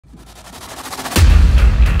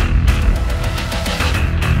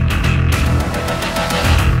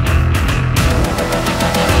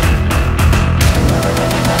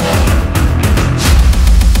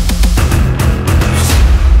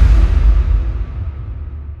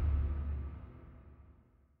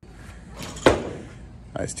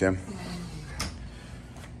Nice, Tim.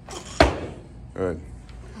 Good.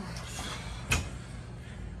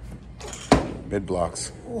 Mid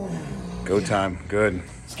blocks. Go time. Good.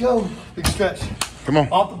 Let's go. Big stretch. Come on.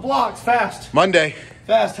 Off the blocks, fast. Monday.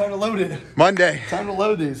 Fast, time to load it. Monday. Time to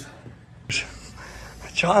load these.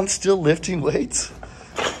 John's still lifting weights?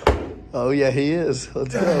 Oh yeah, he is.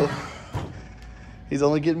 Let's go. He's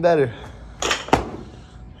only getting better. There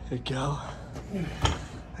you go.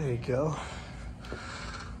 There you go.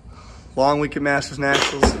 Long week at Masters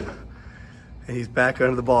Nationals. And he's back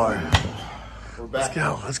under the bar. We're back. Let's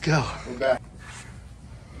go, let's go. We're back.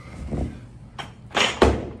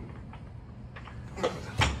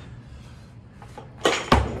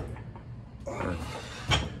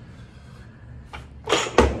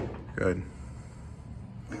 Good.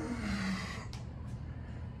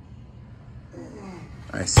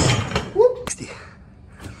 Nice. Whoop.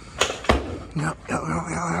 Yep.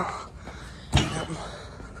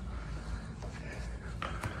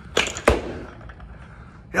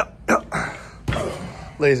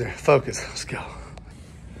 Laser, focus, let's go.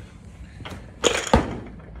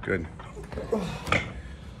 Good.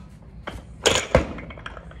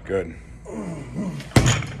 Good. All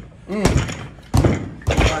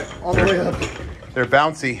right, on the way up. They're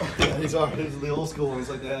bouncy. Yeah, these are the old school ones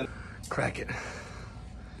like that. Crack it.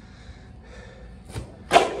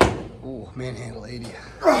 Ooh, manhandle 80.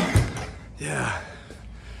 Yeah.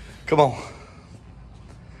 Come on.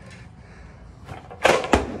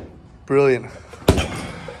 Brilliant.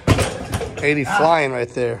 80 flying right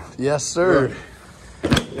there. Yes, sir.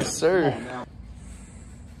 Yes, sir.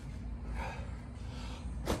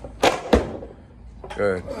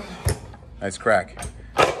 Good. Nice crack.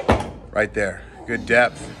 Right there. Good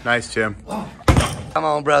depth. Nice, Tim. Come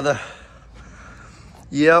on, brother.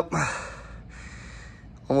 Yep.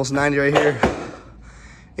 Almost 90 right here.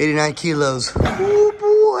 89 kilos. Oh,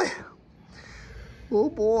 boy. Oh,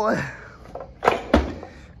 boy.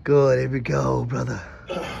 Good. Here we go, brother.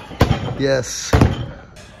 Yes.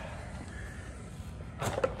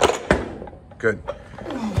 Good.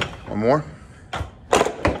 One more.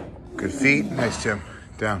 Good feet. Nice, Tim.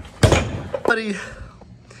 Down. Buddy.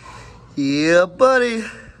 Yeah, buddy.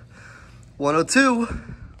 102.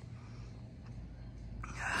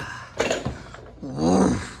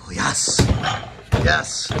 Ooh, yes.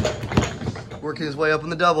 Yes. Working his way up in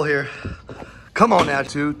the double here. Come on now.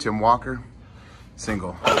 2, Tim Walker.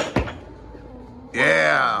 Single.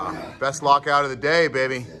 Yeah. Best lockout of the day,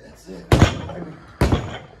 baby.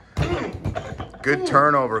 Good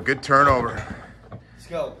turnover. Good turnover. Let's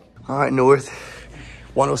go. All right, North.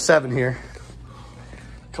 107 here.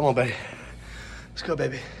 Come on, baby. Let's go,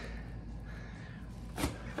 baby.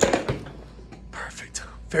 Perfect.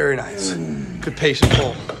 Very nice. Good patient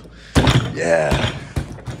pull. Yeah.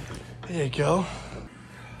 There you go.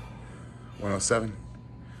 107.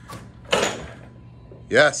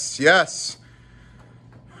 Yes, yes.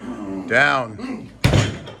 Down.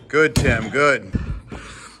 Good, Tim. Good.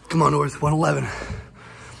 Come on, North. 111.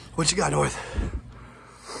 What you got, North?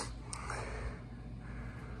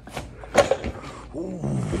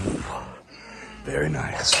 Ooh. Very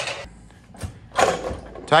nice.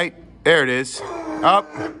 Tight. There it is. Up.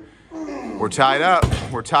 We're tied up.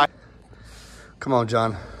 We're tied. Come on,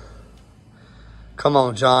 John. Come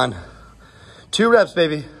on, John. 2 reps,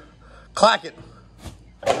 baby. Clack it.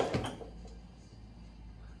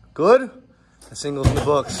 Good. The single's in the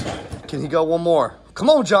books. Can he go one more? Come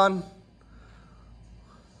on, John.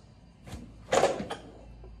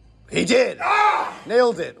 He did.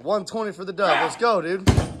 Nailed it. 120 for the dub. Let's go, dude.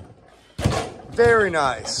 Very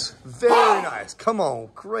nice. Very nice. Come on.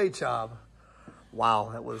 Great job. Wow,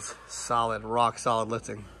 that was solid, rock solid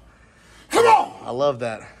lifting. Come on. I love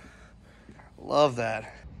that. Love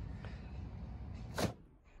that.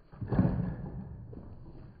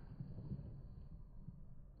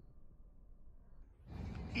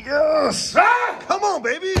 Yes! Come on,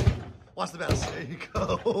 baby! Watch the bounce. There you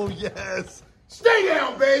go. Yes. Stay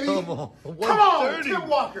down, baby. Come on. Come on, Tim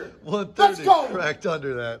Walker. 130. Let's go. Cracked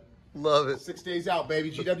under that. Love it. 6 days out, baby.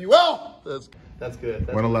 GWL. That's good.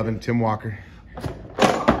 111, Tim Walker.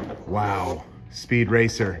 Wow. Speed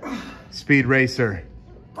racer. Speed racer.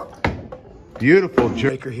 Beautiful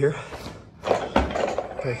jerk. Breaker here.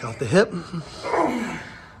 Break off the hip.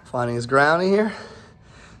 Finding his grounding here.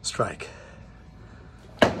 Strike.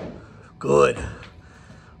 Good.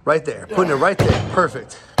 Right there. Putting it right there.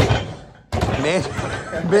 Perfect. Man,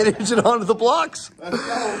 manage it onto the blocks.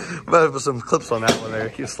 Better put some clips on that one there.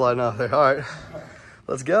 Keep sliding off there. All right.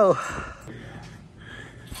 Let's go.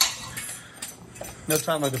 No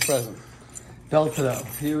time like the present. Belt it up.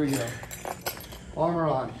 Here we go. Armor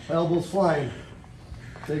on. Elbows flying.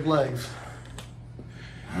 Big legs.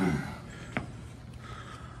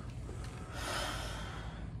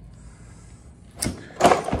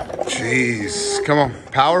 Jeez, come on,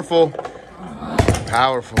 powerful,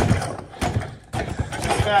 powerful.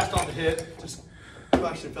 Just fast on the hit. Just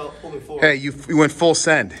actually pulled me forward. Hey, you went full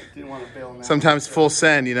send. Didn't want to bail him out. Sometimes full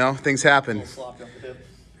send, you know, things happen. Sloppy off the hip.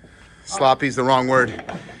 Sloppy's the wrong word.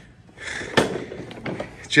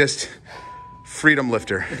 Just freedom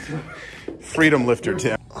lifter. Freedom lifter,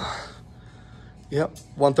 Tim. Yep,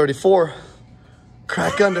 134.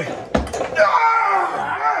 Crack under.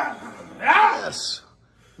 Yes.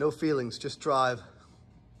 No feelings, just drive.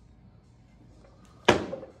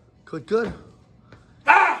 Good.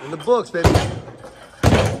 In the books, baby.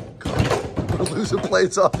 We're losing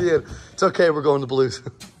plates off the end. It's okay, we're going to Blues.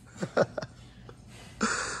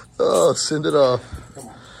 Oh, send it off. Come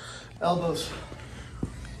on. Elbows.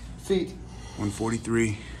 Feet.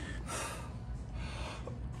 143.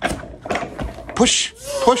 Push.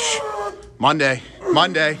 Monday. Let's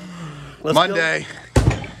Monday. Go.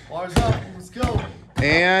 Bars up, let's go.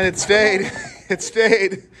 And it stayed. It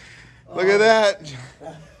stayed. Look at that.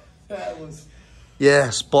 That was...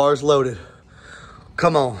 Yes, bars loaded.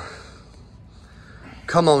 Come on.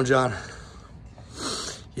 Come on, John.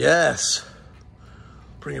 Yes.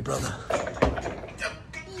 Bring it, brother.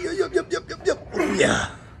 Yep. Yeah.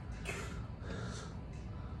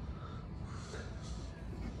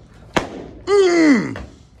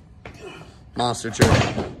 Monster jerk.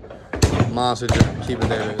 Monster jerk. Keep it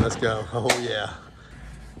there, baby. Let's go. Oh, yeah.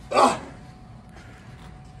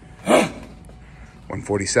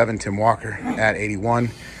 147, Tim Walker at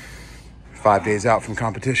 81. 5 days out from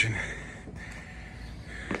competition.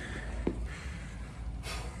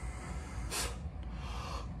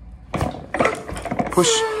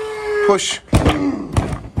 Push.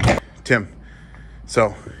 Tim,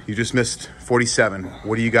 so you just missed 47.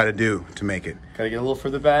 What do you got to do to make it? Gotta get a little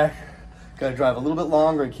further back. Gotta drive a little bit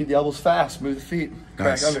longer and keep the elbows fast. Move the feet.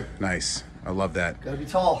 Crack under. Nice. I love that. Gotta be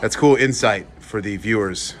tall. That's cool insight for the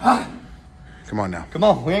viewers. Come on now. Come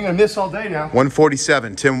on. We ain't gonna miss all day now.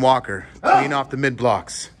 147, Tim Walker. Clean off the mid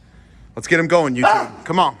blocks. Let's get him going, YouTube.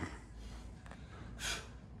 Come on.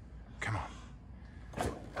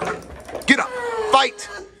 Get up. Fight.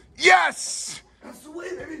 Yes. That's the way,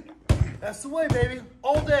 baby. That's the way, baby.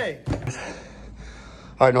 All day.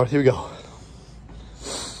 All right, North, here we go.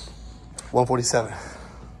 147.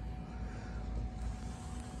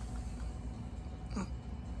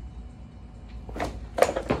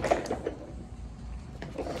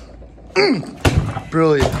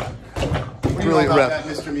 Brilliant. Brilliant rep. That,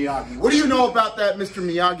 Mr. Miyagi? What do you know about that, Mr.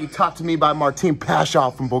 Miyagi? Taught to me by Martin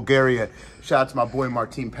Pashov from Bulgaria. Shout out to my boy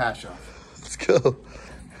Martin Pashov. Let's go.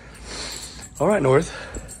 All right, North.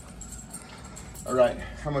 All right.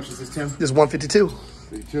 How much is this, Tim? This is 152.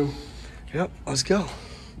 52. Yep, let's go.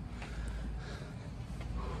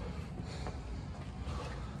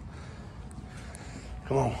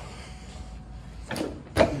 Come on.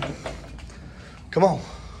 Come on.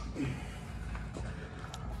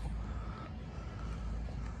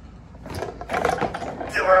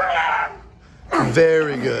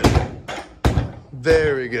 Very good.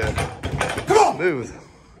 Very good. Come on. Smooth.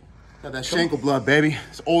 Got that Schenkel blood, baby.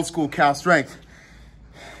 It's old school cow strength.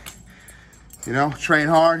 You know, train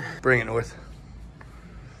hard. Bring it, North.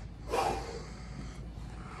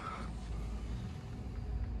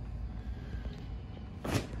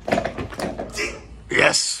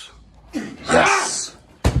 Yes. Yes.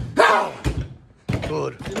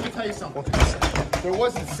 Good. Let me tell you something. There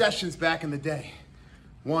wasn't sessions back in the day.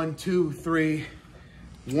 1, 2, 3,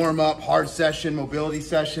 warm up, hard session, mobility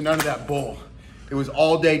session, none of that bull. It was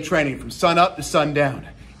all day training from sun up to sundown.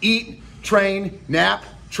 Eat, train, nap,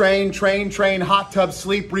 train, hot tub,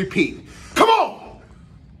 sleep, repeat. Come on!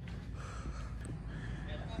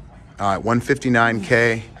 All right,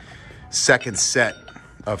 159K, second set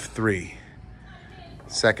of 3.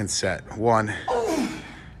 Second set, 1.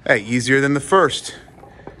 Hey, easier than the first.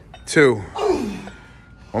 2.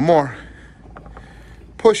 1 more.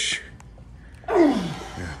 Push. Yeah.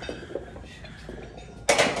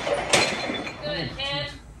 Good,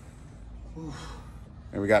 Ted.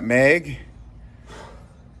 And we got Meg.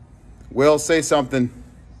 Will, say something.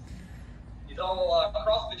 These old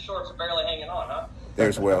CrossFit shorts are barely hanging on, huh?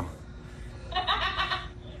 There's Will.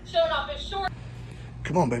 Showing off his shorts.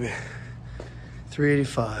 Come on, baby.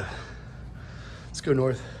 385. Let's go,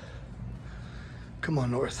 North. Come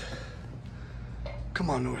on, North.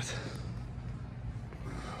 Come on, North.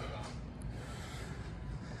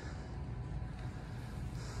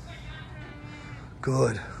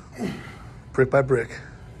 Good. Brick by brick.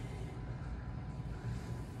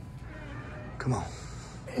 Come on.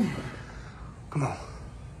 Come on.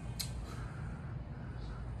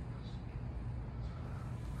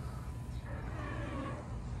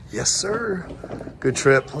 Yes, sir. Good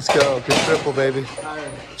trip. Let's go. Good triple, baby.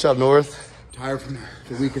 Tired. Good job, North. Tired from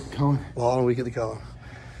the week at the Cohen. Long week at the Cohen.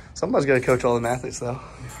 Somebody's got to coach all them athletes, though.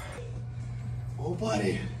 Oh,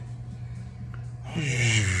 buddy.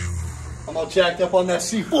 I'm all jacked up on that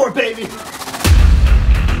C4, baby.